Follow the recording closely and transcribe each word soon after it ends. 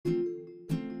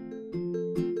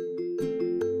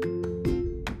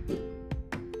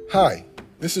Hi,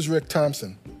 this is Rick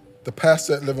Thompson, the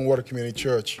pastor at Living Water Community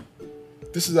Church.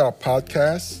 This is our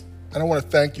podcast, and I want to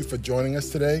thank you for joining us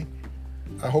today.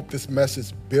 I hope this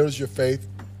message builds your faith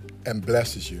and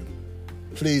blesses you.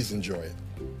 Please enjoy it.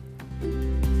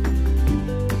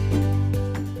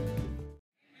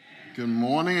 Good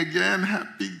morning again.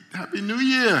 Happy New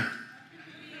Year.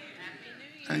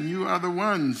 And you are the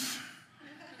ones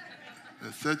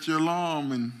that set your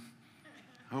alarm and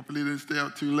hopefully didn't stay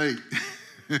out too late.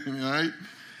 All right?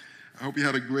 I hope you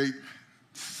had a great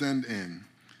send-in.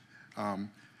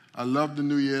 I love the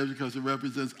New Year because it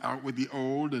represents out with the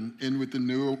old and in with the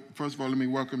new. First of all, let me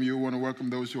welcome you. I want to welcome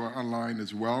those who are online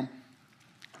as well.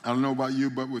 I don't know about you,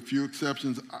 but with few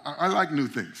exceptions, I like new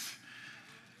things.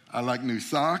 I like new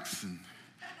socks and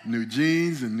new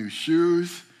jeans and new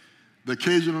shoes, the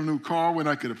occasional new car when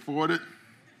I could afford it.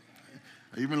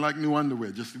 I even like new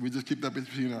underwear. We just keep that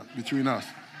between us.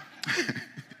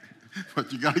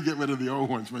 But you got to get rid of the old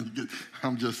ones when you get,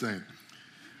 I'm just saying.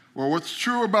 Well, what's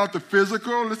true about the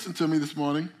physical, listen to me this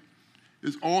morning,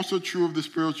 is also true of the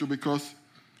spiritual because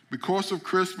of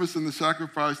Christmas and the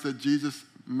sacrifice that Jesus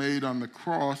made on the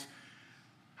cross.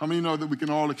 How many know that we can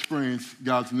all experience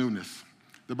God's newness?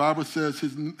 The Bible says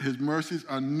his mercies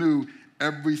are new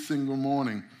every single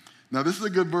morning. Now, this is a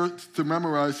good verse to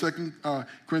memorize, 2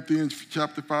 Corinthians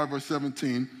chapter 5, verse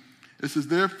 17. It says,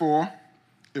 therefore,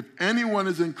 if anyone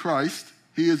is in Christ,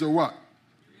 he is a what?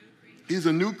 He's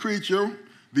a new creature.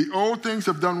 The old things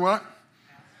have done what?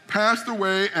 Passed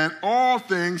away, and all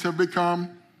things have become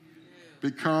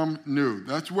new.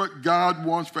 That's what God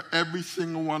wants for every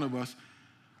single one of us,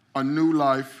 a new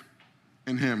life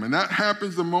in him. And that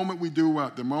happens the moment we do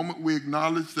what? The moment we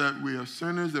acknowledge that we are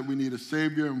sinners, that we need a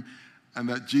Savior, and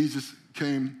that Jesus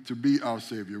came to be our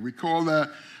Savior. We call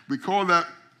that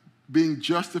being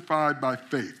justified by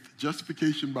faith.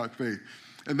 Justification by faith.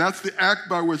 And that's the act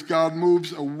by which God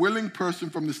moves a willing person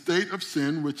from the state of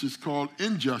sin, which is called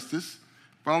injustice,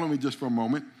 follow me just for a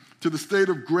moment, to the state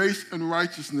of grace and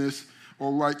righteousness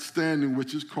or right standing,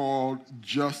 which is called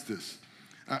justice.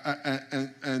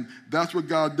 And that's what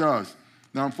God does.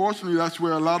 Now, unfortunately, that's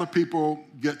where a lot of people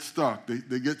get stuck.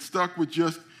 They get stuck with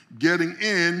just getting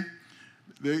in.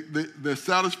 They're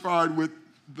satisfied with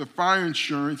the fire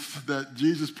insurance that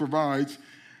Jesus provides,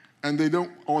 and they don't,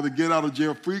 or the get out of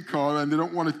jail free card, and they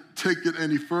don't want to take it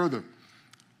any further.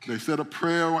 They said a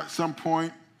prayer at some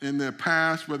point in their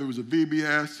past, whether it was a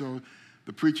VBS or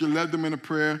the preacher led them in a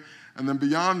prayer, and then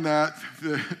beyond that,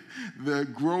 their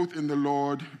growth in the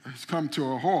Lord has come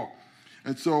to a halt.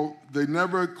 And so they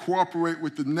never cooperate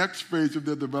with the next phase of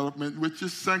their development, which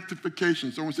is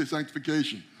sanctification. Someone say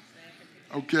sanctification.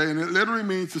 Okay, and it literally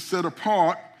means to set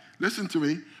apart, listen to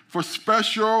me, for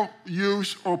special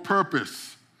use or purpose.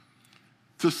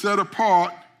 To set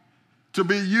apart, to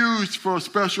be used for a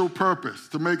special purpose,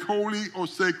 to make holy or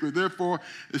sacred. Therefore,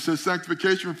 it says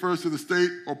sanctification refers to the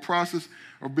state or process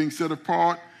of being set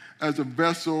apart as a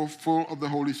vessel full of the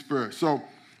Holy Spirit. So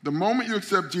the moment you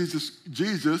accept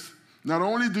Jesus, not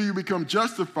only do you become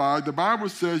justified, the Bible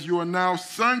says you are now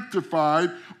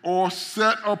sanctified or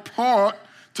set apart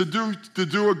to do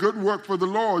a good work for the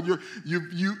Lord.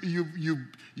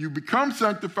 You become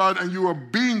sanctified and you are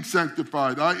being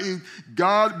sanctified, i.e.,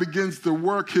 God begins to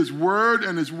work his word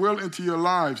and his will into your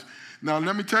lives. Now,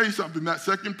 let me tell you something. That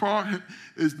second part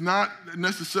is not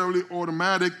necessarily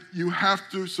automatic. You have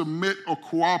to submit or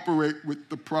cooperate with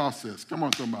the process. Come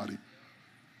on, somebody.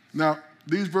 Now,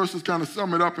 these verses kind of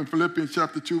sum it up in Philippians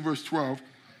chapter 2, verse 12.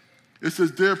 It says,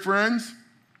 dear friends,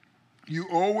 you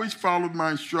always followed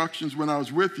my instructions when I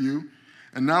was with you,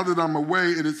 and now that I'm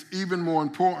away, it is even more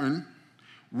important.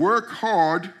 Work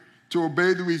hard to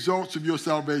obey the results of your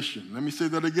salvation. Let me say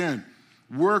that again.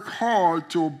 Work hard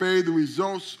to obey the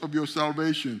results of your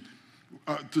salvation.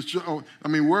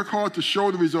 Work hard to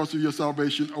show the results of your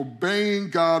salvation, obeying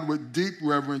God with deep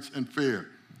reverence and fear.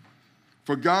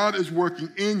 For God is working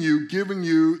in you, giving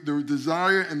you the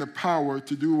desire and the power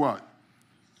to do what?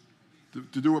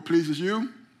 To do what pleases you?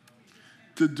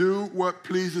 To do what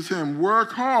pleases him.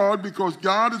 Work hard because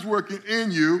God is working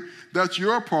in you. That's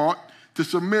your part. To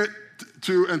submit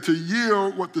to and to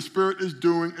yield what the Spirit is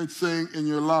doing and saying in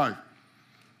your life.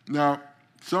 Now,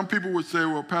 some people would say,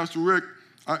 well, Pastor Rick,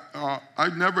 I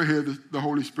never hear the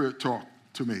Holy Spirit talk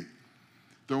to me.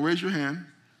 Don't raise your hand,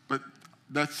 but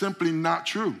that's simply not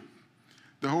true.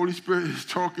 The Holy Spirit is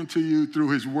talking to you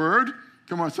through his word.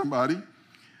 Come on, somebody.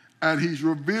 And he's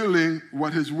revealing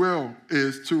what his will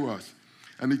is to us.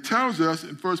 And he tells us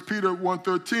in 1 Peter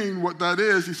 1:13 what that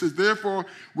is. He says, therefore,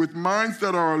 with minds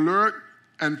that are alert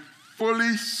and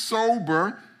fully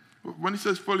sober. When he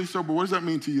says fully sober, what does that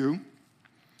mean to you?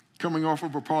 Coming off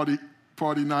of a party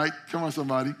party night. Come on,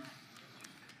 somebody.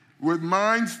 With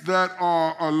minds that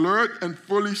are alert and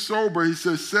fully sober, he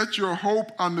says, set your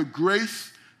hope on the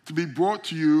grace to be brought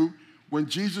to you when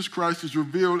Jesus Christ is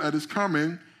revealed at his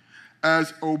coming.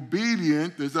 As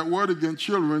obedient, there's that word again,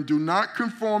 children, do not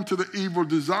conform to the evil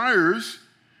desires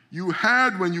you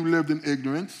had when you lived in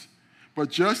ignorance, but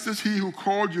just as he who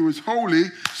called you is holy,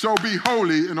 so be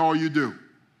holy in all you do.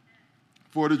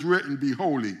 For it is written, be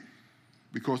holy,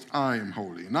 because I am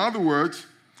holy. In other words,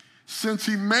 since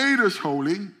he made us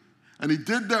holy, and he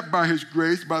did that by his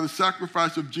grace, by the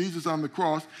sacrifice of Jesus on the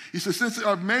cross, he says, since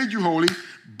I've made you holy,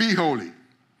 be holy.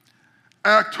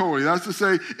 Act holy. That's to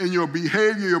say, in your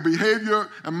behavior,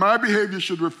 and my behavior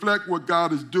should reflect what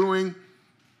God is doing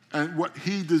and what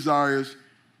he desires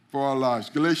for our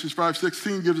lives. Galatians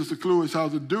 5:16 gives us a clue as how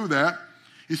to do that.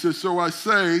 He says, so I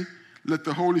say, let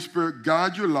the Holy Spirit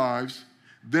guide your lives,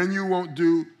 then you won't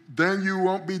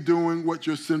be doing what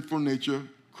your sinful nature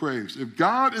craves. If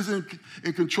God is in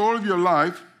control of your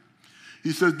life,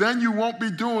 he says, then you won't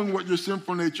be doing what your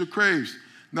sinful nature craves.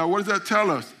 Now, what does that tell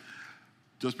us?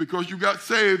 Just because you got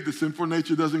saved, the sinful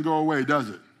nature doesn't go away, does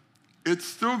it? It's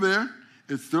still there.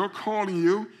 It's still calling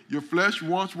you. Your flesh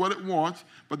wants what it wants.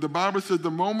 But the Bible says the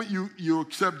moment you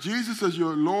accept Jesus as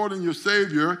your Lord and your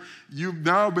Savior, you've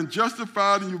now been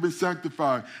justified and you've been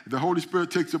sanctified. The Holy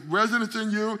Spirit takes up residence in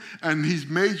you, and he's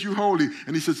made you holy.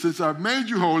 And he says, since I've made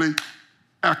you holy,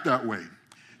 act that way.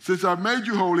 Since I've made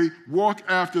you holy, walk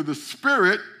after the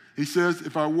Spirit. He says,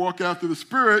 if I walk after the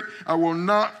Spirit, I will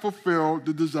not fulfill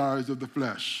the desires of the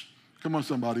flesh. Come on,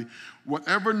 somebody.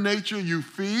 Whatever nature you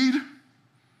feed,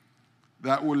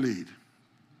 that will lead.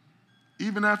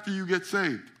 Even after you get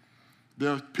saved. There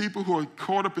are people who are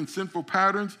caught up in sinful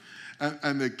patterns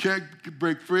and they can't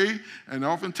break free. And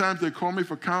oftentimes they call me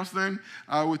for counseling.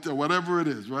 I would say, whatever it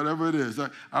is.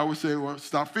 I would say, well,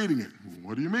 stop feeding it.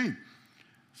 What do you mean?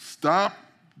 Stop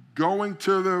going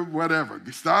to the whatever.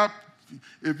 Stop.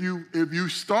 If you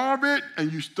starve it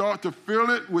and you start to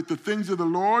fill it with the things of the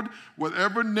Lord,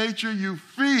 whatever nature you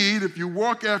feed, if you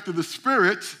walk after the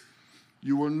Spirit,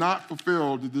 you will not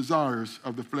fulfill the desires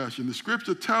of the flesh. And the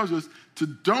scripture tells us to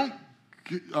don't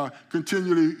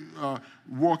continually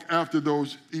walk after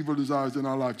those evil desires in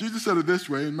our life. Jesus said it this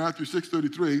way in Matthew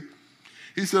 6:33.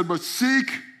 He said, but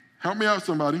seek, help me out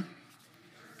somebody.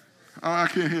 I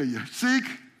can't hear you. Seek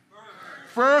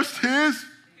first his.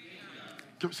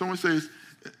 Someone says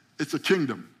it's a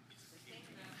kingdom.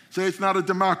 Say it's not a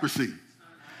democracy.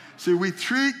 See, we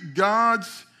treat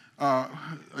God's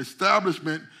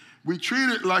establishment, we treat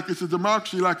it like it's a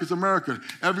democracy, like it's America.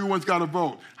 Everyone's got a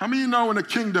vote. How many of you know in a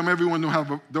kingdom everyone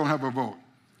don't have a vote?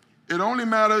 It only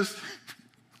matters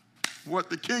what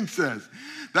the king says.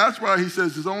 That's why he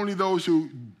says it's only those who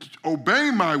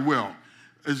obey my will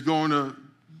is going to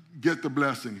get the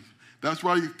blessing. That's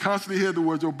why you constantly hear the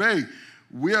words obey.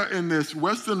 We are in this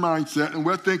Western mindset, and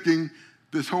we're thinking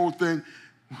this whole thing,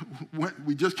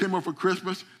 we just came up for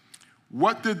Christmas.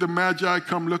 What did the Magi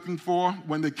come looking for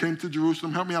when they came to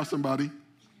Jerusalem? Help me out, somebody.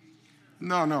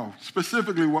 No.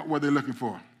 Specifically, what were they looking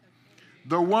for?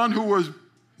 The one who was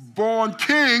born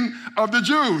king of the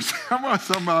Jews. Come on,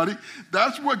 somebody.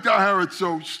 That's what got Herod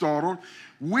so startled.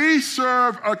 We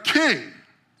serve a king.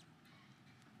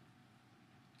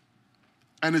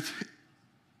 And it's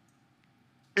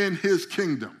in his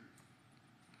kingdom.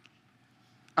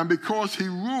 And because he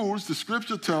rules, the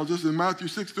scripture tells us in Matthew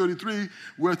 6:33,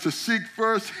 we're to seek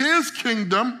first his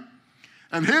kingdom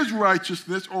and his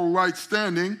righteousness or right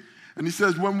standing. And he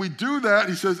says, when we do that,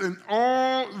 he says, and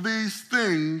all these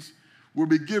things will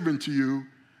be given to you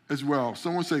as well.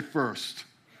 Someone say first.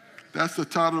 That's the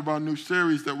title of our new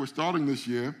series that we're starting this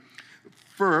year.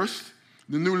 First,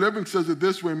 the New Living says it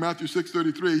this way, Matthew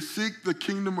 6:33, seek the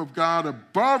kingdom of God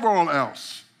above all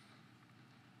else.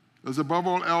 Does above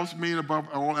all else mean above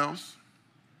all else?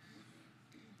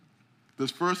 Does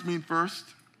first mean first?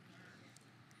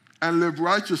 And live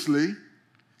righteously,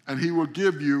 and he will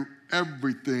give you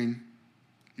everything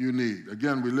you need.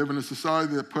 Again, we live in a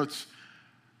society that puts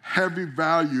heavy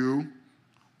value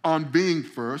on being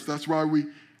first. That's why we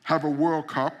have a World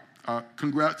Cup.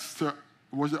 Congrats to,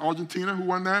 was it Argentina who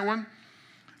won that one?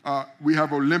 We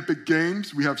have Olympic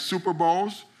Games. We have Super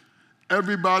Bowls.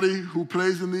 Everybody who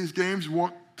plays in these games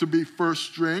want to be first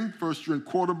string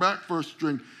quarterback, first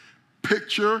string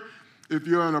pitcher. If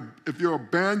you're a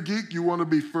band geek, you want to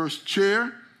be first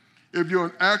chair. If you're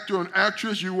an actor or an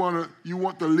actress, you want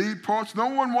the lead parts. No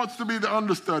one wants to be the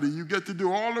understudy. You get to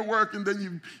do all the work, and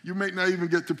then you may not even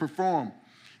get to perform.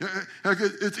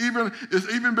 It's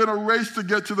even been a race to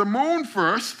get to the moon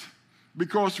first,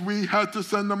 because we had to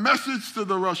send a message to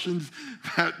the Russians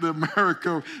that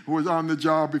America was on the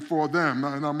job before them.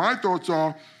 Now my thoughts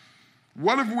are,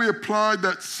 what if we applied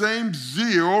that same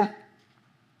zeal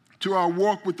to our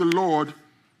walk with the Lord,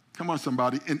 come on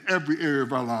somebody, in every area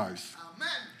of our lives?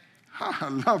 I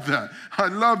love that. I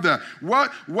love that.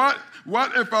 What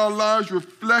if our lives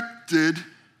reflected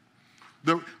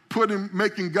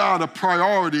making God a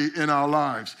priority in our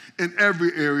lives, in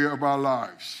every area of our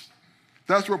lives?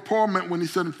 That's what Paul meant when he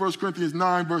said in 1 Corinthians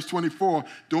 9, verse 24,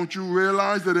 don't you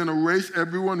realize that in a race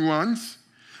everyone runs,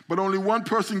 but only one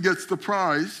person gets the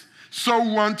prize,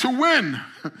 so run to win.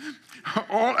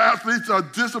 All athletes are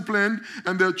disciplined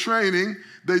and they're training.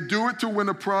 They do it to win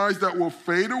a prize that will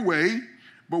fade away,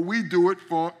 but we do it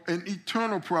for an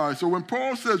eternal prize. So when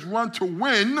Paul says run to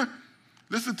win,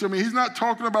 listen to me, he's not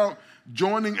talking about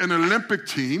joining an Olympic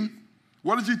team.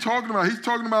 What is he talking about? He's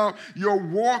talking about your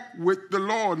walk with the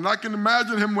Lord. And I can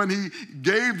imagine him when he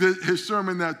gave his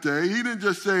sermon that day. He didn't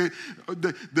just say, he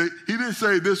didn't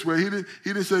say it this way. He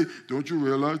didn't say, don't you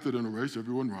realize that in a race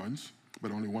everyone runs,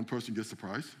 but only one person gets the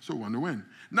prize, so run to win.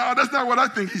 No, that's not what I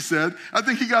think he said. I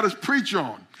think he got his preach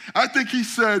on. I think he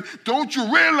said, don't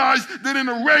you realize that in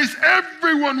a race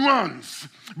everyone runs,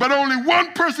 but only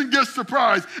one person gets the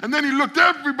prize? And then he looked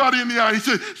everybody in the eye. He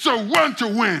said, so run to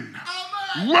win.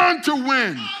 Run to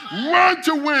win. Run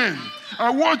to win. I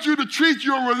want you to treat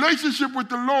your relationship with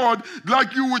the Lord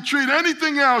like you would treat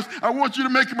anything else. I want you to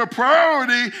make him a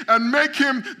priority and make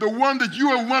him the one that you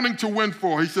are running to win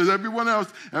for. He says everyone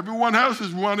else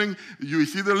is running. You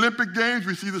see the Olympic Games,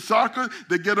 we see the soccer,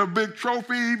 they get a big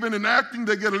trophy. Even in acting,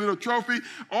 they get a little trophy.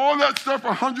 All that stuff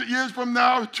 100 years from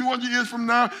now, 200 years from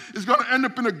now is going to end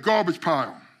up in a garbage pile.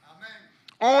 Amen.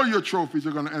 All your trophies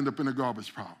are going to end up in a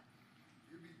garbage pile.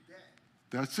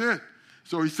 That's it.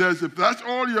 So he says, if that's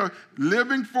all you're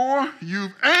living for,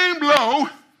 you've aimed low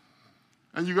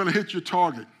and you're going to hit your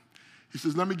target. He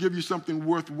says, let me give you something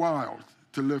worthwhile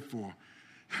to live for.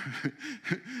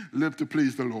 Live to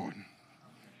please the Lord.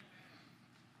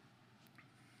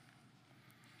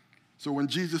 So when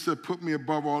Jesus said, put me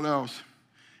above all else,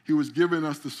 he was giving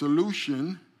us the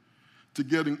solution to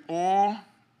getting all,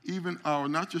 even our,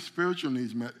 not just spiritual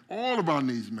needs met, all of our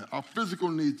needs met, our physical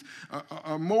needs,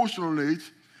 our emotional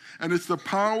needs. And it's the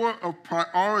power of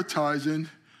prioritizing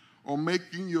or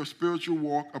making your spiritual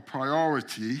walk a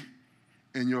priority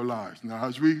in your lives. Now,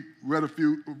 as we read a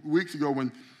few weeks ago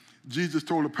when Jesus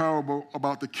told a parable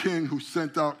about the king who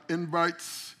sent out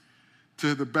invites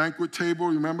to the banquet table,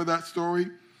 remember that story?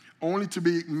 Only to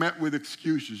be met with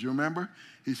excuses, you remember?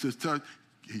 He says,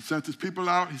 he sent his people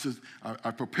out. He says, I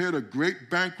prepared a great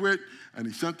banquet, and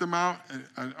he sent them out,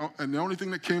 and the only thing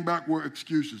that came back were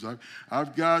excuses.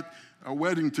 I've got a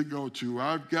wedding to go to.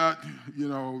 I've got,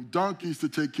 donkeys to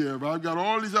take care of. I've got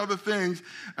all these other things.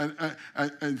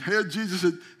 And here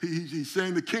Jesus, he's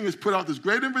saying the king has put out this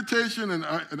great invitation,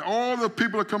 and all the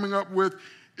people are coming up with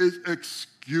is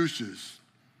excuses.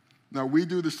 Now, we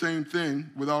do the same thing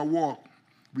with our walk.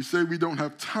 We say we don't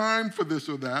have time for this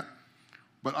or that,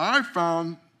 but I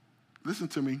found, listen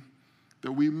to me,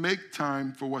 that we make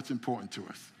time for what's important to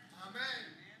us. Amen.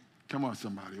 Come on,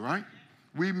 somebody, right?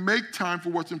 We make time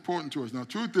for what's important to us. Now,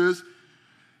 truth is,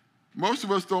 most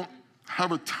of us don't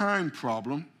have a time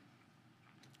problem.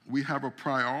 We have a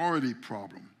priority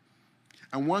problem.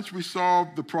 And once we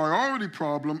solve the priority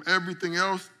problem, everything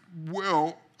else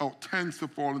tends to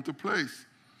fall into place.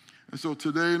 And so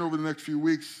today and over the next few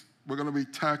weeks, we're going to be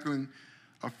tackling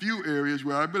a few areas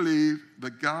where I believe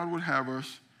that God would have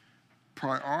us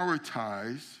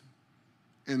prioritize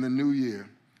in the new year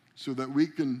so that we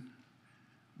can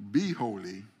be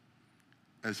holy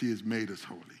as he has made us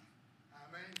holy.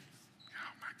 Amen.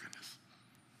 Oh, my goodness.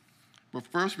 But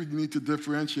first, we need to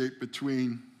differentiate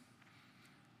between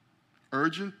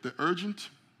the urgent,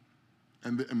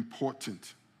 and the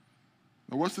important.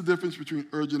 Now, what's the difference between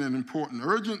urgent and important?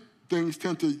 Urgent things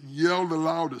tend to yell the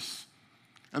loudest,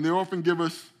 and they often give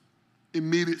us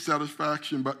immediate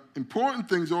satisfaction, but important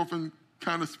things often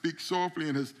kind of speak softly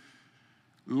and has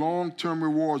long-term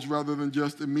rewards rather than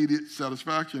just immediate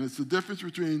satisfaction. It's the difference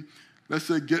between, let's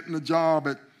say, getting a job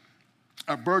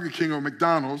at Burger King or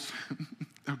McDonald's,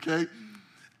 okay,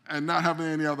 and not having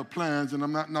any other plans, and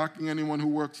I'm not knocking anyone who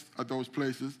works at those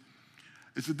places.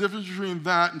 It's the difference between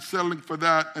that and settling for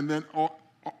that and then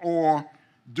or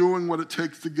doing what it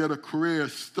takes to get a career,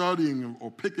 studying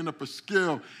or picking up a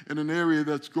skill in an area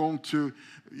that's going to,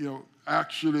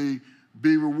 actually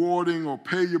be rewarding or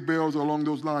pay your bills along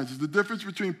those lines. It's the difference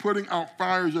between putting out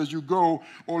fires as you go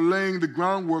or laying the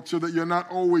groundwork so that you're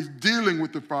not always dealing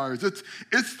with the fires.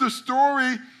 It's the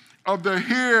story of the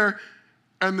hare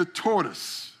and the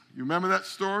tortoise. You remember that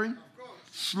story? Of course.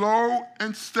 slow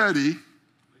and steady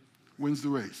wins the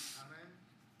race.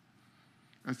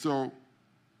 And so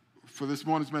for this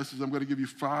morning's message, I'm going to give you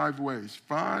 5 ways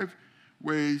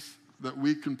that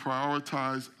we can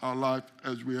prioritize our life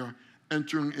as we are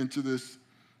entering into this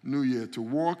new year, to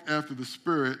walk after the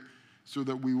Spirit so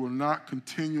that we will not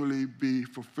continually be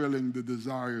fulfilling the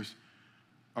desires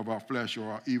of our flesh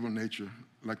or our evil nature,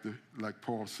 like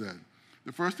Paul said.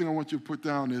 The first thing I want you to put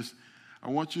down is I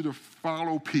want you to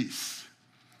follow peace.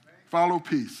 Follow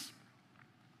peace.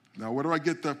 Now, where do I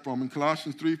get that from? In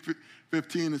Colossians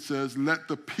 3:15, it says, let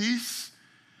the peace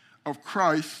of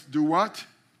Christ do what?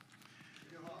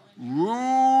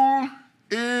 Rule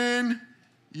in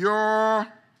your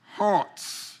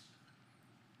hearts,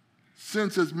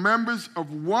 since as members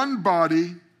of one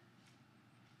body,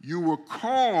 you were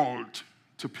called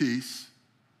to peace,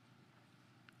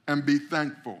 and be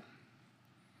thankful.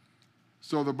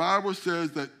 So the Bible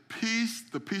says that peace,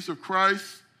 the peace of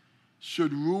Christ,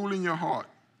 should rule in your heart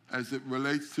as it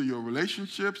relates to your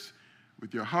relationships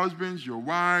with your husbands, your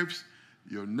wives,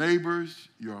 your neighbors,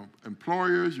 your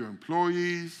employers, your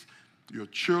employees, your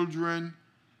children.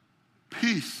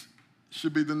 Peace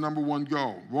should be the number one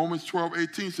goal. Romans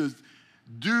 12:18 says,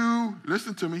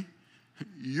 listen to me,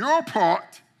 your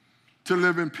part to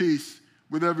live in peace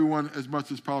with everyone as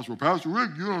much as possible. Pastor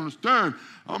Rick, you don't understand.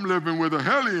 I'm living with a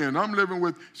hellion. I'm living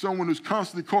with someone who's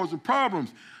constantly causing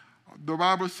problems. The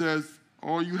Bible says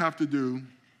all you have to do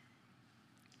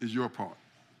is your part.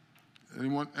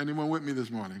 Anyone with me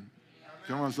this morning?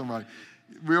 Come on, somebody.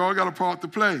 We all got a part to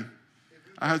play.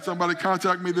 I had somebody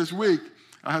contact me this week.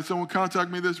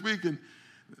 And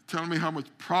telling me how much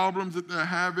problems that they're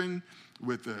having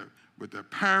with their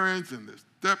parents and their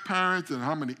step-parents and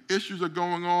how many issues are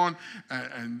going on.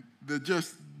 And they're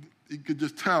just, you could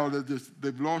just tell that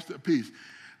they've lost their peace.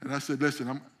 And I said,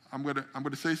 listen, I'm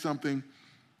gonna say something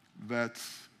that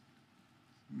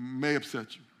may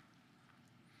upset you.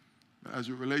 As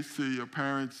it relates to your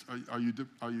parents, are you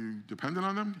dependent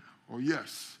on them? Or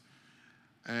yes?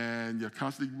 And you're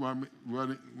constantly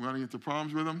running into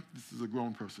problems with them? This is a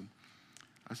grown person.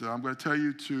 I said, I'm going to tell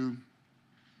you to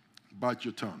bite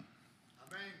your tongue.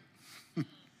 Amen.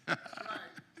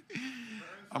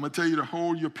 I'm going to tell you to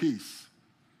hold your peace.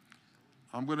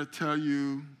 I'm going to tell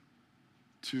you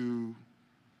to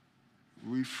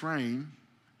refrain,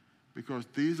 because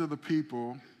these are the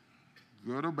people,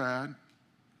 good or bad,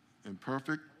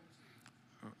 imperfect,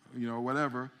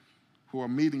 whatever, who are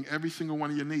meeting every single one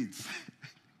of your needs.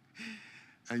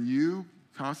 And you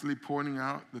constantly pointing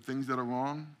out the things that are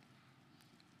wrong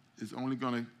is only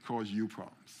going to cause you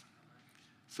problems.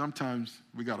 Sometimes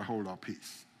we got to hold our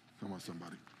peace. Come on,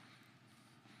 somebody.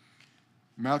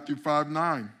 Matthew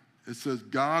 5:9, it says,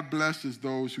 God blesses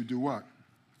those who do what?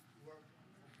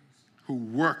 Who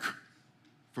work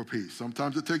for peace.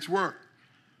 Sometimes it takes work.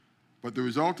 But the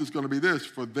result is going to be this: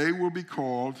 for they will be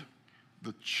called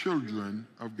the children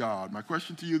of God. My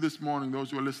question to you this morning,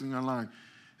 those who are listening online,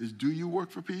 is do you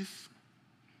work for peace?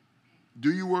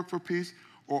 Do you work for peace?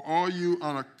 Or are you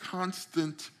on a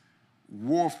constant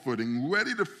war footing,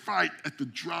 ready to fight at the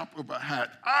drop of a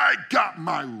hat? I got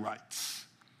my rights.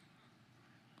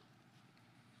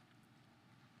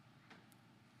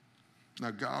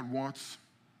 Now, does God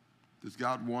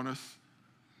want us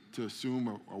to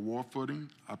assume a war footing?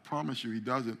 I promise you he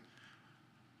doesn't.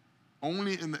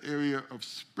 Only in the area of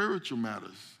spiritual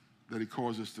matters that he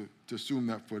calls us to assume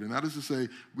that footing. That is to say,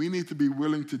 we need to be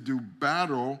willing to do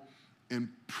battle in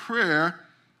prayer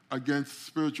against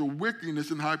spiritual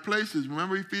wickedness in high places.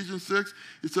 Remember Ephesians 6?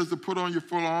 It says to put on your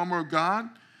full armor of God.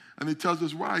 And he tells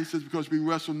us why. He says, because we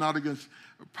wrestle not against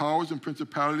powers and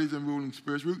principalities and ruling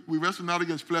spirits. We wrestle not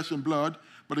against flesh and blood,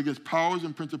 but against powers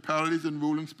and principalities and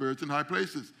ruling spirits in high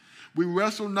places. We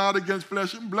wrestle not against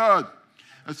flesh and blood.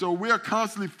 And so we are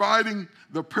constantly fighting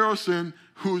the person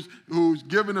who's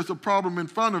giving us a problem in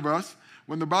front of us,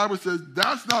 when the Bible says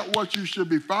that's not what you should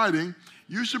be fighting.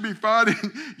 You should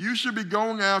be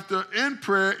going after, in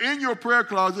prayer, in your prayer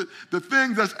closet, the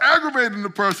things that's aggravating the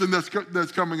person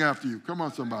that's coming after you. Come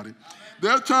on, somebody.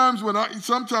 There are times when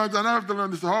sometimes I have to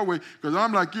learn this the hard way, because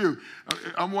I'm like you.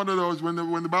 I'm one of those, when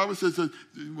the Bible says that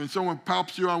when someone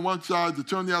pops you on one side to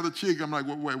turn the other cheek, I'm like,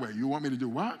 wait, you want me to do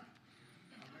what?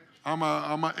 I'm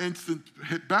an instant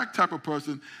hit back type of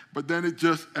person, but then it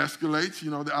just escalates.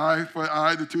 The eye for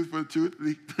eye, the tooth for the tooth,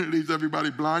 leaves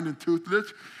everybody blind and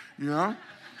toothless,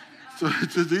 So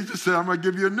it's just easy to say, I'm going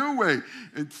to give you a new way.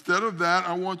 Instead of that,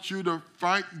 I want you to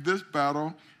fight this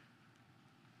battle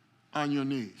on your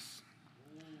knees.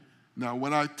 Now,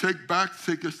 when I take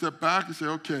a step back and say,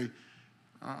 okay,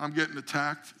 I'm getting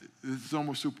attacked. It's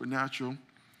almost supernatural.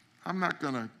 I'm not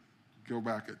going to go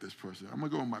back at this person. I'm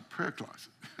going to go in my prayer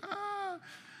closet.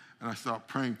 And I start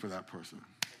praying for that person.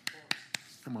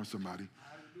 Come on, somebody.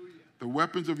 The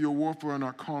weapons of your warfare are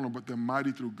not carnal, but they're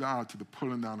mighty through God to the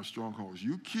pulling down of strongholds.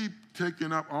 You keep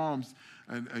taking up arms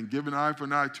and giving eye for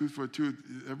an eye, tooth for a tooth,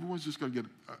 everyone's just going to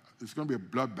it's going to be a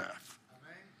bloodbath.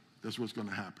 Amen. That's what's going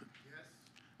to happen. Yes.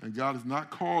 And God has not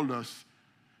called us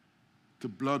to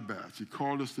bloodbaths. He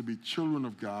called us to be children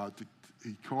of God.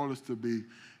 He called us to be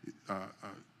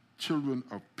children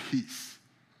of peace.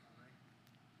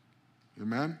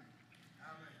 Amen? Amen?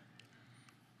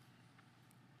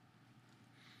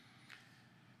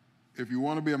 If you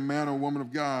want to be a man or woman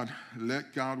of God,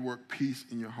 let God work peace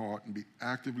in your heart and be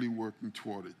actively working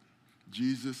toward it.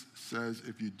 Jesus says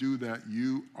if you do that,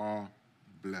 you are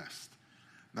blessed.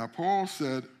 Now, Paul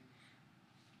said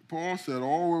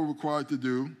all we're required to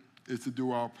do is to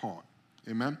do our part.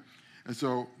 Amen? And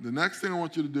so the next thing I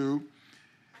want you to do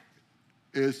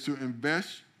is to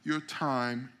invest your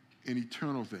time in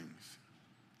eternal things.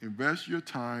 Invest your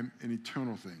time in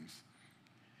eternal things.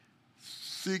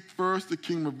 Seek first the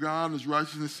kingdom of God, and his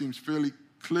righteousness seems fairly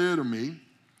clear to me,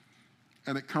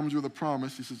 and it comes with a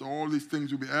promise. He says, all these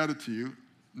things will be added to you.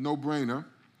 No brainer.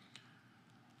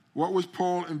 What was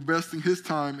Paul investing his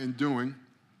time in doing?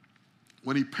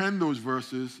 When he penned those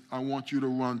verses, I want you to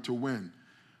run to win.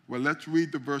 Well, let's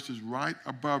read the verses right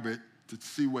above it to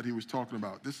see what he was talking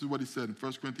about. This is what he said in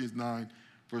 1 Corinthians 9,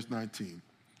 verse 19.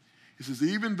 He says,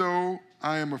 even though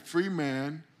I am a free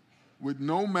man with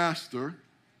no master,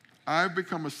 I've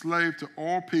become a slave to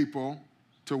all people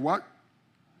to what?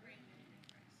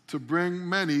 To bring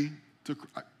many to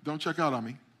Christ. Don't check out on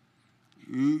me.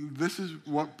 This is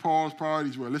what Paul's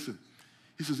priorities were. Listen.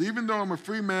 He says, even though I'm a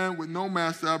free man with no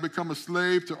master, I've become a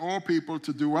slave to all people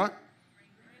to do what?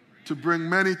 To bring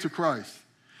many to Christ.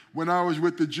 When I was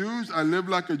with the Jews, I lived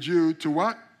like a Jew to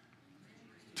what?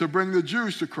 To bring the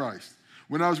Jews to Christ.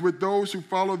 When I was with those who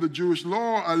follow the Jewish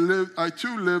law, I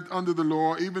too lived under the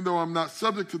law. Even though I'm not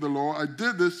subject to the law, I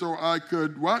did this so I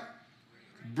could what?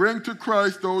 Bring to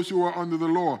Christ those who are under the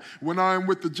law. When I am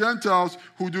with the Gentiles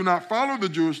who do not follow the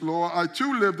Jewish law, I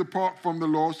too lived apart from the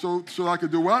law so I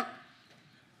could do what?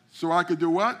 So I could do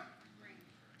what?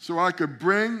 So I could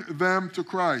bring them to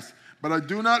Christ. But I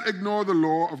do not ignore the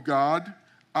law of God.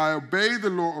 I obey the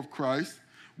law of Christ.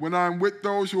 When I'm with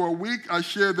those who are weak, I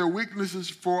share their weaknesses,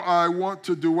 for I want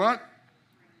to do what?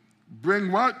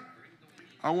 Bring what?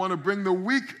 I want to bring the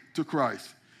weak to Christ.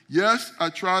 Yes, I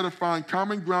try to find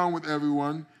common ground with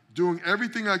everyone, doing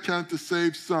everything I can to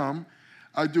save some.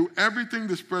 I do everything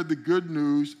to spread the good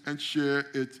news and share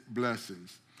its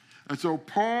blessings. And so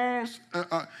Paul's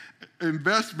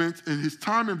investments and his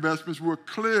time investments were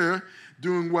clear,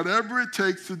 doing whatever it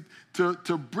takes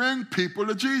to bring people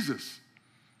to Jesus.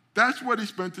 That's what he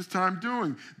spent his time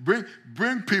doing.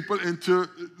 Bring people into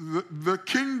the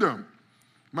kingdom.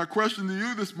 My question to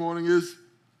you this morning is,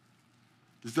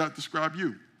 does that describe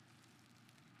you?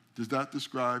 Does that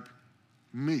describe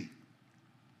me?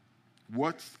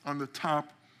 What's on the top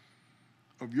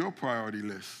of your priority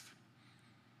list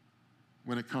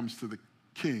when it comes to the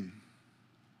king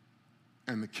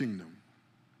and the kingdom?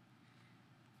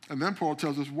 And then Paul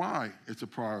tells us why it's a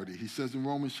priority. He says in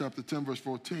Romans chapter 10, verse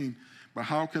 14, but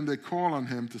how can they call on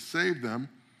him to save them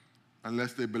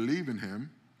unless they believe in him?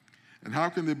 And how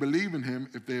can they believe in him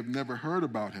if they have never heard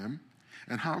about him?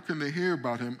 And how can they hear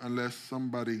about him unless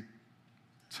somebody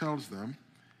tells them?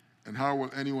 And how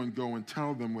will anyone go and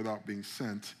tell them without being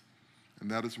sent? And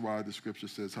that is why the scripture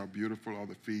says, how beautiful are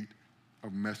the feet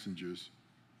of messengers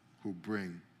who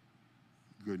bring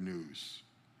good news.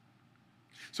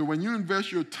 So when you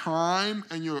invest your time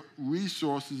and your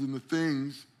resources in the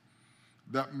things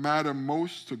that matter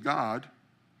most to God,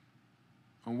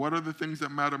 and what are the things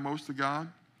that matter most to God?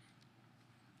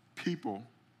 People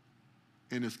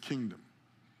in his kingdom.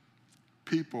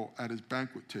 People at his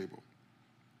banquet table.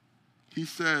 He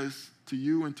says to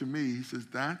you and to me, he says,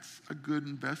 that's a good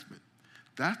investment.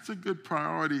 That's a good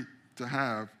priority to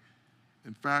have.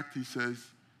 In fact, he says,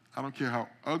 I don't care how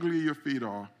ugly your feet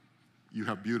are, you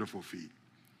have beautiful feet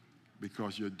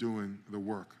because you're doing the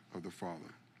work of the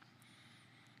Father.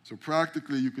 So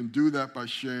practically, you can do that by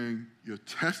sharing your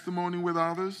testimony with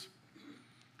others.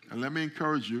 And let me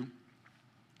encourage you,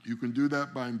 you can do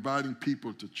that by inviting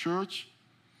people to church.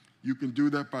 You can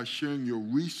do that by sharing your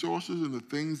resources and the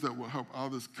things that will help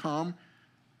others come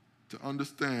to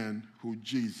understand who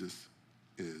Jesus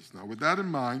is. Now, with that in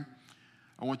mind,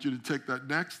 I want you to take that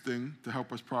next thing to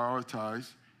help us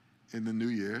prioritize in the new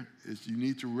year, is you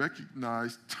need to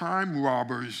recognize time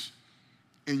robbers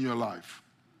in your life.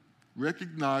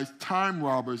 Recognize time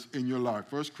robbers in your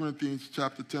life. 1 Corinthians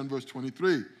chapter 10, verse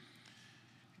 23.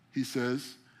 he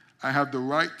says, I have the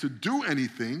right to do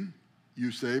anything,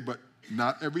 you say, but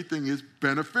not everything is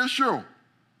beneficial.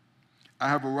 I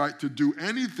have a right to do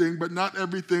anything, but not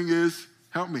everything is,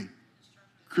 help me,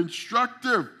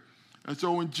 constructive. And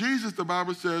so when Jesus, the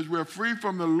Bible says, we're free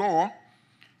from the law,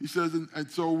 he says, and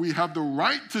so we have the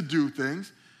right to do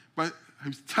things, but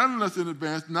he's telling us in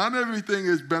advance, not everything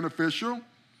is beneficial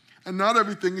and not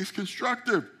everything is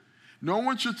constructive. No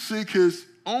one should seek his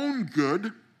own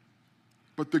good,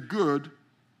 but the good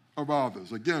of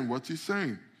others. Again, what's he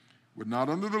saying? We're not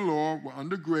under the law, we're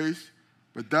under grace,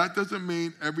 but that doesn't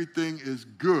mean everything is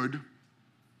good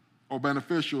or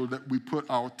beneficial that we put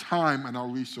our time and our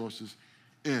resources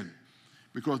in.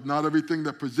 Because not everything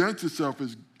that presents itself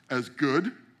as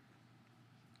good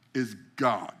is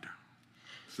God.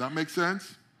 Does that make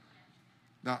sense?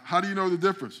 Now, how do you know the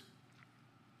difference?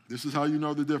 This is how you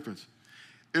know the difference.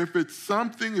 If it's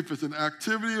something, if it's an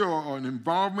activity or an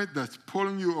involvement that's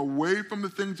pulling you away from the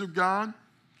things of God,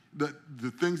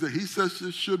 the things that he says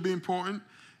should be important,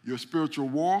 your spiritual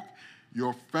walk,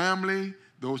 your family,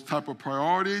 those type of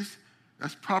priorities,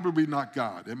 that's probably not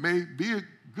God. It may be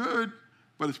good,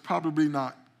 but it's probably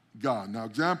not God. Now,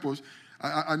 examples,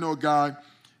 I know a guy,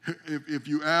 if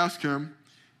you ask him,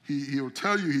 he'll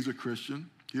tell you he's a Christian.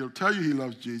 He'll tell you he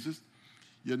loves Jesus.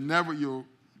 You'll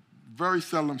very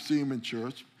seldom see him in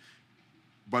church,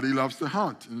 but he loves to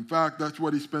hunt. In fact, that's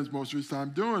what he spends most of his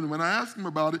time doing. When I ask him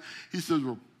about it, he says,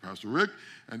 well, Pastor Rick,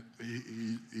 and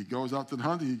he goes out to the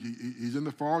hunt. He's in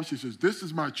the forest. He says, this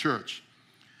is my church.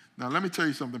 Now, let me tell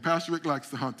you something. Pastor Rick likes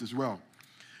to hunt as well,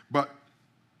 but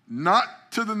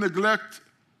not to the neglect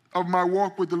of my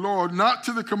walk with the Lord, not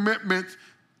to the commitment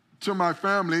to my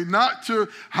family, not to,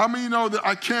 how many know that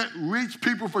I can't reach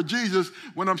people for Jesus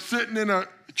when I'm sitting in a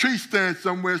tree stand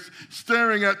somewhere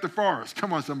staring at the forest?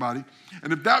 Come on, somebody.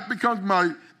 And if that becomes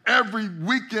my every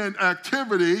weekend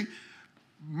activity,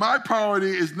 my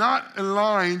priority is not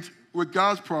aligned with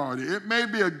God's priority. It may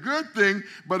be a good thing,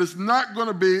 but it's not going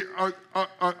to be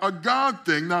a God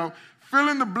thing. Now, fill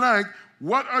in the blank.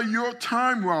 What are your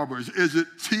time robbers? Is it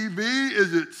TV?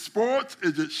 Is it sports?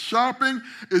 Is it shopping?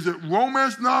 Is it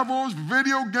romance novels,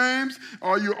 video games?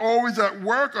 Are you always at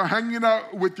work or hanging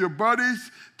out with your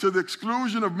buddies to the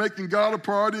exclusion of making God a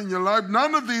priority in your life?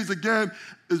 None of these, again,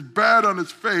 is bad on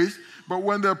its face, but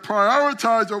when they're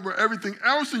prioritized over everything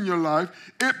else in your life,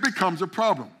 it becomes a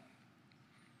problem.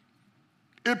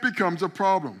 It becomes a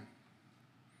problem.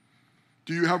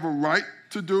 Do you have a right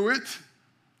to do it?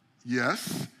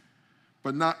 Yes.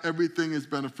 But not everything is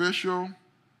beneficial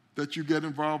that you get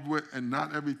involved with, and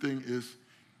not everything is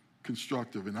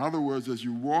constructive. In other words, as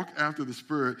you walk after the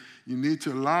Spirit, you need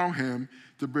to allow him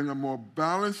to bring a more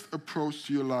balanced approach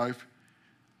to your life.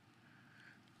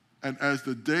 And as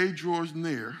the day draws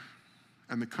near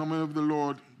and the coming of the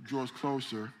Lord draws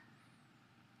closer,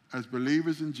 as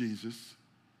believers in Jesus,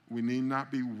 we need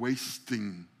not be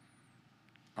wasting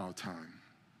our time.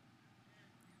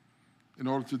 In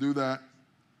order to do that,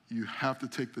 you have to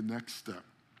take the next step.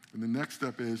 And the next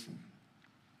step is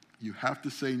you have to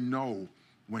say no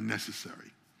when necessary.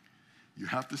 You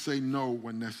have to say no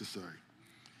when necessary.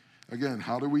 Again,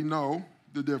 how do we know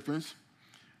the difference?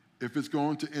 If it's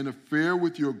going to interfere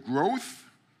with your growth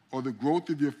or the growth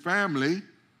of your family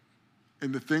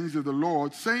in the things of the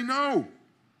Lord, say no.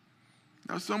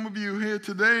 Now, some of you here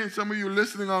today and some of you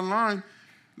listening online,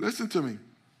 listen to me.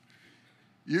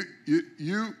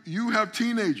 You have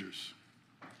teenagers.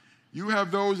 You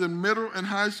have those in middle and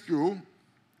high school.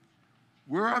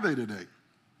 Where are they today?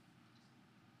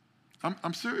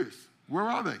 I'm serious. Where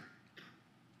are they?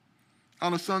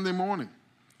 On a Sunday morning.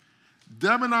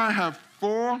 Deb and I have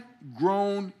 4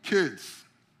 grown kids.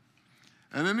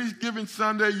 And any given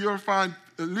Sunday, you'll find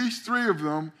at least 3 of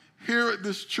them here at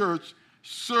this church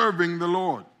serving the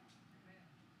Lord.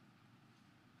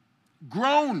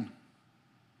 Grown.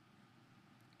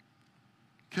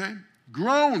 Okay?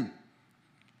 Grown.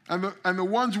 And the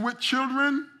ones with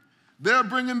children, they're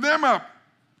bringing them up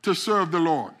to serve the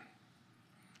Lord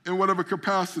in whatever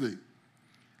capacity.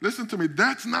 Listen to me,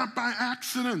 that's not by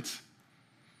accident.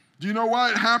 Do you know why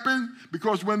it happened?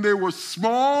 Because when they were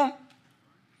small,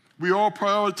 we all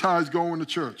prioritized going to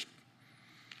church.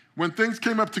 When things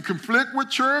came up to conflict with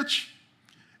church,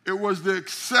 it was the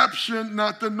exception,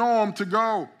 not the norm, to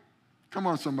go. Come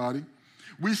on, somebody.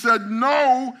 We said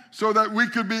no so that we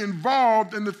could be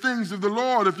involved in the things of the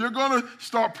Lord. If you're going to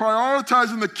start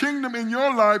prioritizing the kingdom in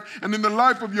your life and in the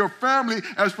life of your family,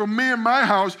 as for me and my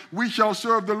house, we shall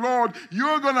serve the Lord,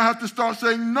 you're going to have to start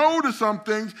saying no to some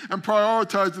things and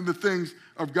prioritizing the things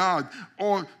of God.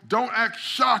 Or don't act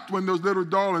shocked when those little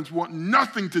darlings want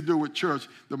nothing to do with church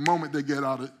the moment they get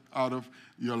out of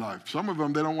your life. Some of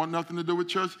them, they don't want nothing to do with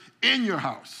church in your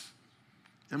house.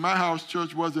 In my house,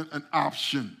 church wasn't an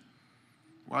option.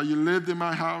 While you lived in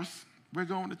my house, we're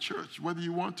going to church. Whether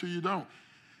you want to, you don't.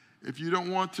 If you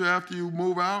don't want to after you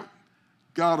move out,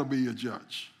 God will be your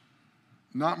judge,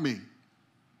 not me.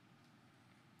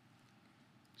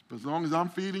 But as long as I'm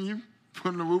feeding you,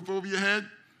 putting a roof over your head,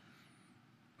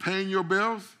 paying your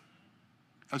bills,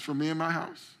 that's for me and my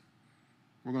house.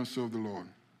 We're going to serve the Lord.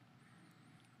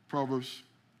 Proverbs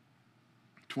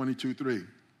 22:3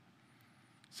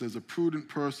 says, a prudent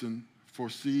person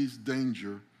foresees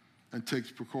danger and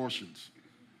takes precautions.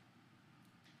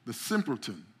 The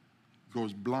simpleton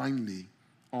goes blindly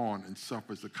on and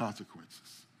suffers the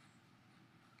consequences.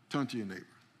 Turn to your neighbor,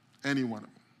 any one of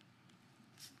them.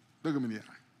 Look them in the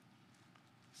eye.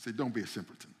 Say, don't be a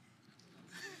simpleton.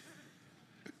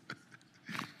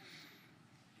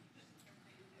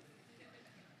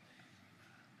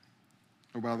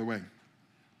 Oh, by the way,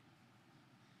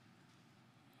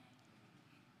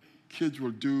 kids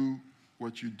will do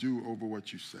what you do over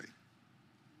what you say.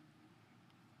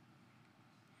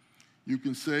 You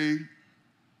can say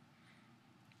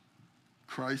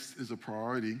Christ is a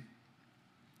priority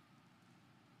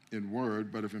in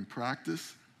word, but if in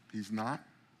practice he's not,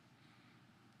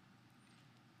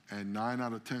 and 9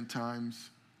 out of 10 times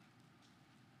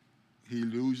he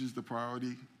loses the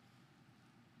priority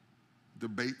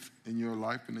debate in your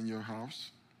life and in your house,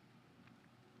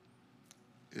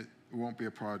 it won't be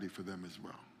a priority for them as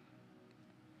well.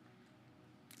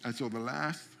 And so the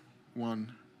last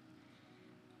one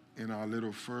in our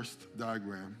little first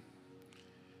diagram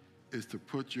is to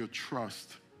put your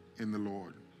trust in the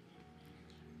Lord.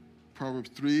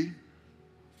 Proverbs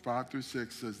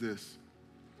 3:5-6 says this,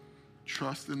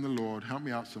 trust in the Lord, help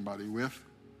me out somebody, with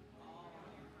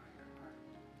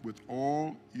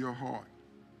all your heart.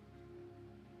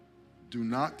 Do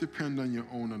not depend on your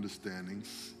own understanding.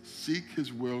 Seek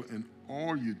his will in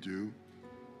all you do,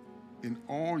 and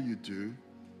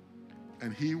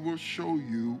he will show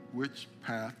you which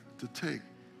path to take.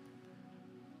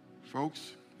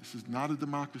 Folks, this is not a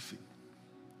democracy.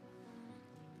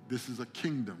 This is a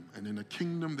kingdom, and in a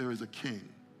kingdom there is a king.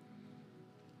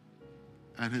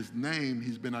 And his name,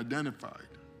 he's been identified.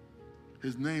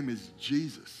 His name is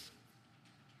Jesus.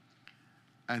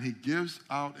 And he gives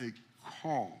out a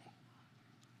call.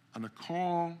 And a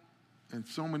call, in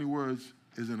so many words,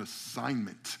 is an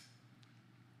assignment.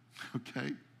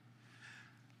 Okay?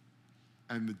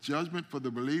 And the judgment for the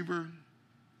believer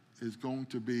is going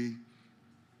to be,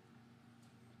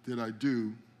 did I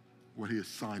do what he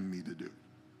assigned me to do?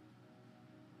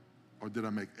 Or did I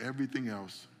make everything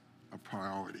else a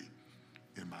priority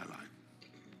in my life?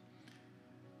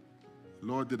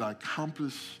 Lord, did I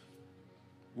accomplish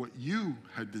what you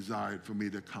had desired for me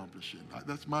to accomplish it?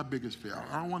 That's my biggest fear.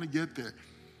 I don't want to get there.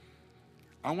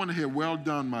 I want to hear, well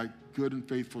done, my good and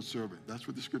faithful servant. That's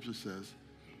what the scripture says.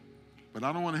 But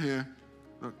I don't want to hear,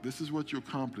 look, this is what you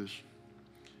accomplished,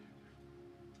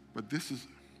 but this is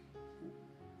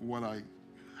what I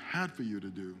had for you to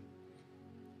do.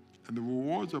 And the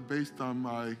rewards are based on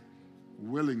my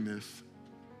willingness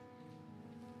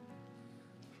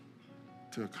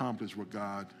to accomplish what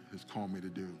God has called me to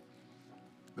do.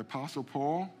 The Apostle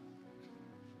Paul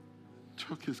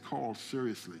took his call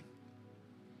seriously.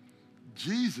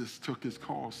 Jesus took his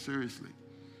call seriously.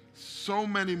 So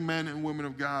many men and women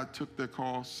of God took their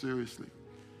call seriously.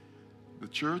 The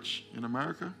church in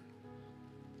America,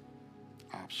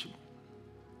 optional,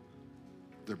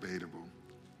 debatable,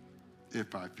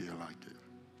 if I feel like it.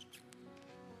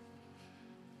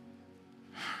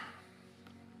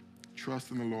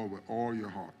 Trust in the Lord with all your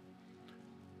heart.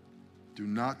 Do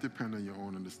not depend on your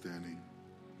own understanding.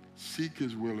 Seek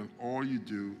his will in all you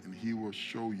do, and he will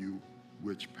show you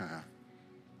which path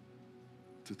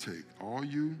to take. Are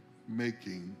you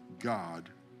making God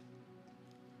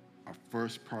a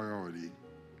first priority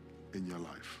in your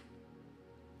life?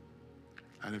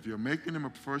 And if you're making him a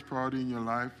first priority in your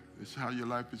life, this is how your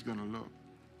life is going to look.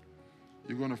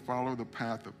 You're going to follow the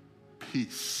path of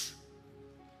peace,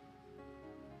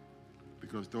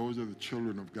 because those are the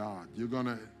children of God. You're going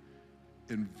to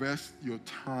invest your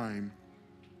time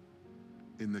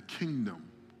in the kingdom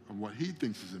of what he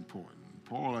thinks is important.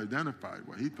 Paul identified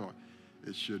what he thought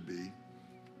it should be.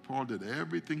 Paul did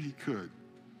everything he could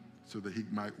so that he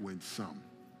might win some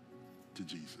to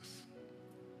Jesus.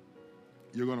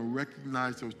 You're going to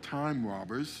recognize those time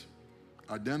robbers,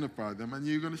 identify them, and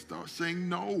you're going to start saying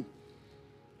no.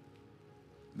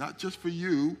 Not just for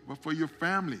you, but for your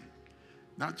family.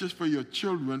 Not just for your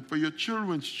children, for your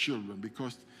children's children.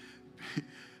 Because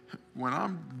when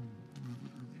I'm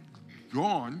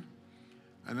gone,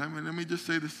 and let me just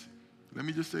say this, Let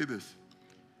me just say this.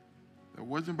 It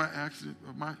wasn't by accident.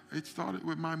 It started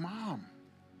with my mom.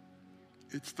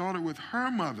 It started with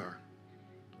her mother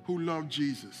who loved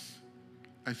Jesus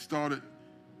and started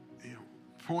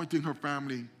pointing her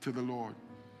family to the Lord.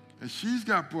 And she's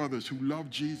got brothers who love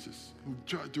Jesus, who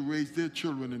try to raise their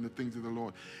children in the things of the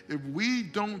Lord. If we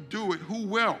don't do it, who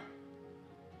will?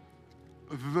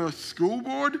 The school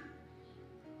board?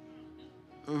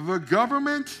 The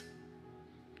government?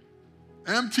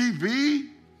 MTV?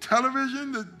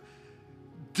 Television?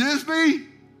 Disney?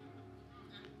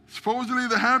 Supposedly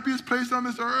the happiest place on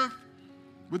this earth?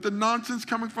 With the nonsense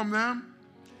coming from them?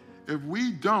 If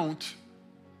we don't,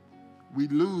 we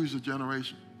lose a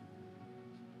generation.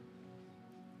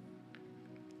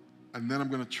 And then I'm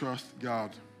going to trust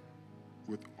God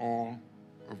with all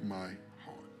of my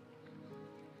heart.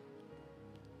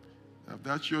 Now, if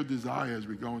that's your desire as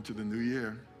we go into the new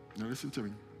year, now listen to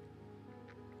me.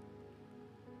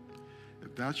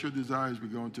 If that's your desire as we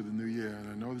go into the new year, and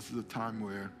I know this is a time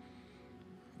where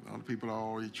a lot of people are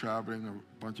already traveling,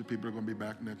 a bunch of people are going to be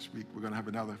back next week. We're going to have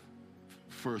another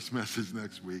first message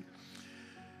next week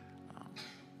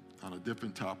on a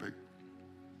different topic.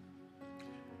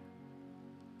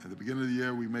 At the beginning of the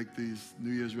year, we make these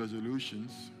New Year's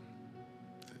resolutions.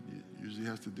 And it usually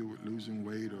has to do with losing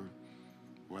weight or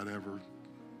whatever.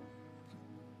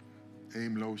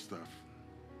 Aim low stuff.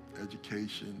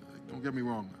 Education. Don't get me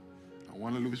wrong. I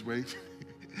want to lose weight,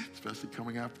 especially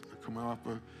coming off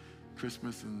of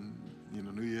Christmas and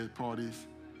New Year's parties.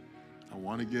 I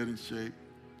want to get in shape.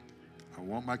 I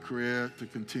want my career to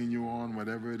continue on,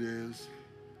 whatever it is.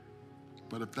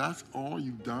 But if that's all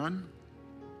you've done,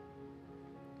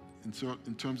 and so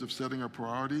in terms of setting a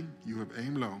priority, you have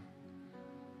aimed low.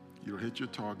 You'll hit your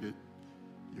target.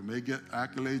 You may get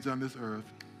accolades on this earth,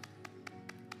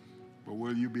 but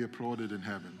will you be applauded in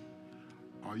heaven?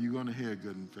 Are you going to hear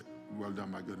well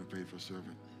done, my good and faithful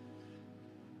servant?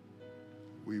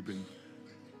 We've been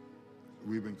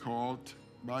called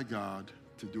by God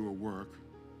to do a work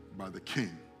by the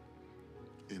King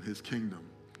in his kingdom.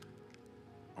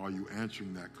 Are you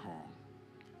answering that call?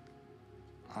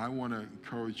 I want to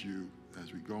encourage you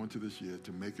as we go into this year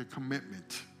to make a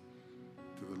commitment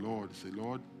to the Lord, to say,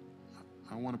 Lord,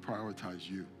 I want to prioritize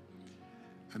you.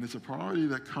 And it's a priority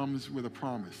that comes with a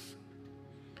promise.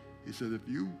 He said, if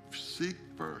you seek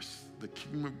first the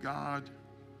kingdom of God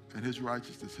and his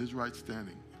righteousness, his right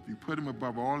standing, if you put him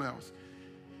above all else,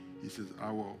 he says,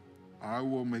 I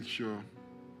will make sure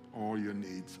all your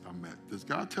needs are met. Does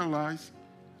God tell lies?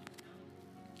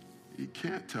 He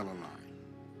can't tell a lie.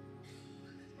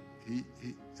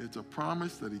 It's a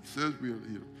promise that he says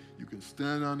you can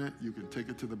stand on it, you can take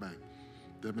it to the bank.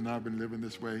 Deb and I have been living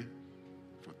this way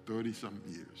for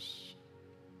 30-something years.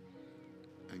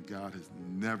 And God has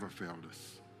never failed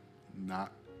us,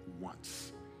 not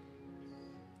once,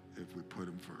 if we put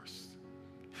him first.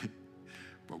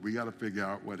 But we got to figure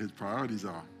out what his priorities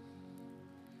are.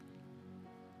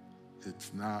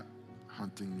 It's not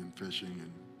hunting and fishing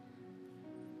and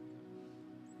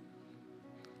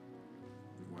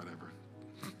whatever,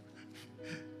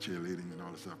 cheerleading and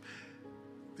all this stuff.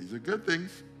 These are good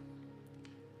things.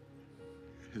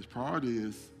 His priority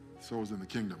is souls in the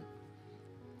kingdom.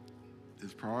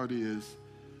 His priority is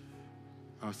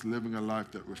us living a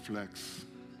life that reflects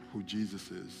who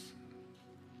Jesus is.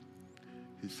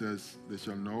 He says, they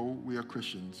shall know we are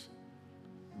Christians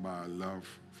by our love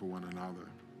for one another.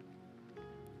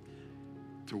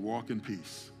 To walk in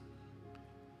peace.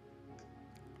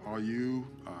 Are you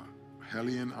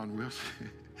hellion on wheels?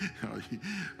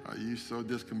 Are you so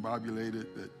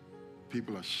discombobulated that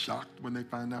people are shocked when they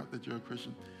find out that you're a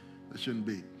Christian? That shouldn't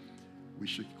be. We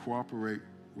should cooperate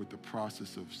with the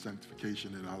process of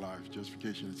sanctification in our lives,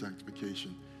 justification and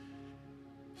sanctification.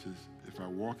 It says, if I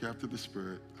walk after the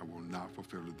Spirit, I will not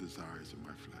fulfill the desires of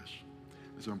my flesh.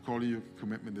 And so I'm calling you a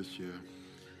commitment this year.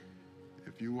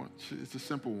 If you want, it's a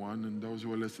simple one, and those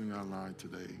who are listening online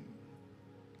today,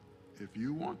 if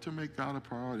you want to make God a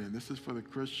priority, and this is for the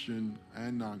Christian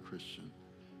and non-Christian,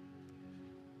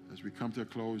 as we come to a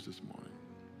close this morning,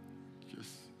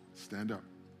 just stand up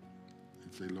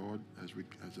and say, Lord, as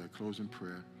I close in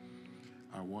prayer,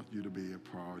 I want you to be a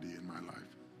priority in my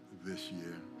life this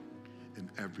year, in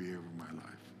every area of my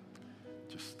life.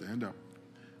 Just stand up.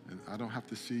 And I don't have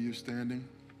to see you standing.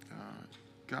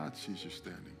 God sees you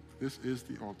standing. This is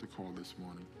the altar call this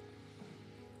morning.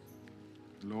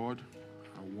 Lord,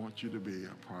 I want you to be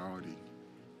a priority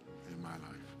in my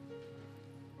life.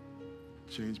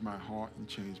 Change my heart and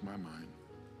change my mind.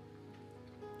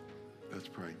 Let's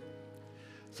pray.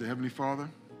 Say, Heavenly Father,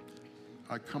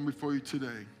 I come before you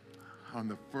today on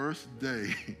the first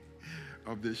day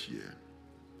of this year.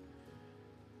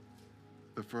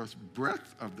 the first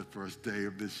breath of the first day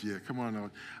of this year. Come on,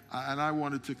 Lord. And I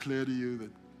wanted to declare to you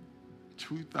that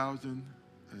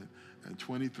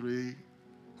 2023,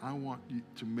 I want you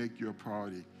to make your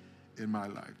priority in my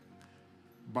life.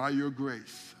 By your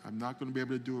grace, I'm not going to be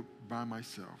able to do it by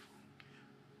myself,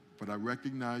 but I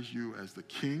recognize you as the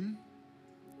King,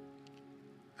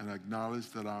 and I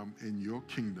acknowledge that I'm in your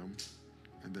kingdom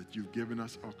and that you've given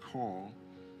us a call.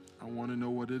 I want to know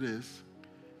what it is,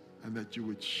 and that you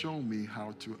would show me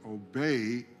how to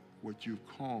obey what you've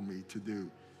called me to do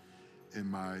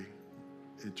in my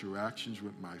interactions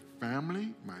with my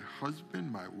family, my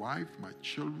husband, my wife, my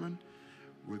children,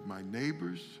 with my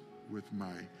neighbors, with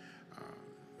my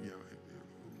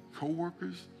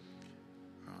co-workers,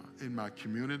 in my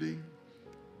community.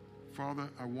 Father,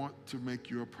 I want to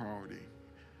make you a priority,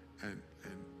 and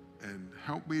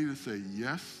help me to say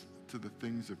yes to the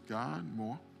things of God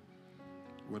more,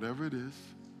 whatever it is,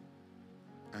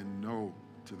 and no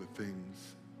to the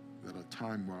things that are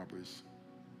time robbers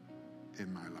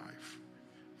in my life.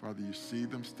 Father, you see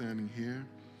them standing here.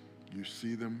 You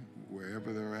see them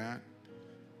wherever they're at.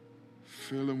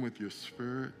 Fill them with your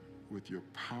spirit, with your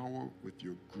power, with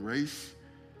your grace.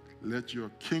 Let your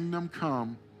kingdom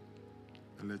come,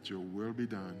 and let your will be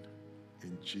done.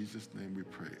 In Jesus' name we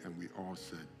pray. And we all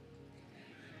said,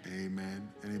 amen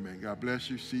and amen. God bless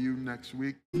you. See you next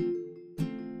week.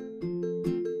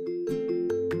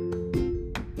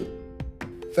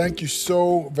 Thank you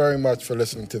so very much for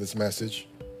listening to this message.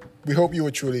 We hope you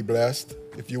were truly blessed.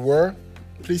 If you were,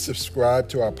 please subscribe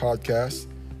to our podcast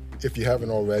if you haven't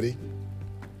already,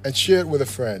 and share it with a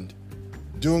friend.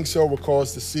 Doing so will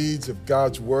cause the seeds of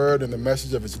God's word and the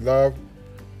message of his love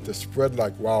to spread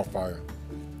like wildfire.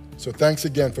 So thanks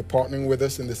again for partnering with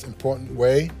us in this important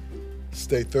way.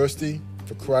 Stay thirsty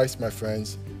for Christ, my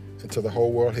friends, until the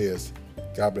whole world hears.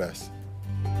 God bless.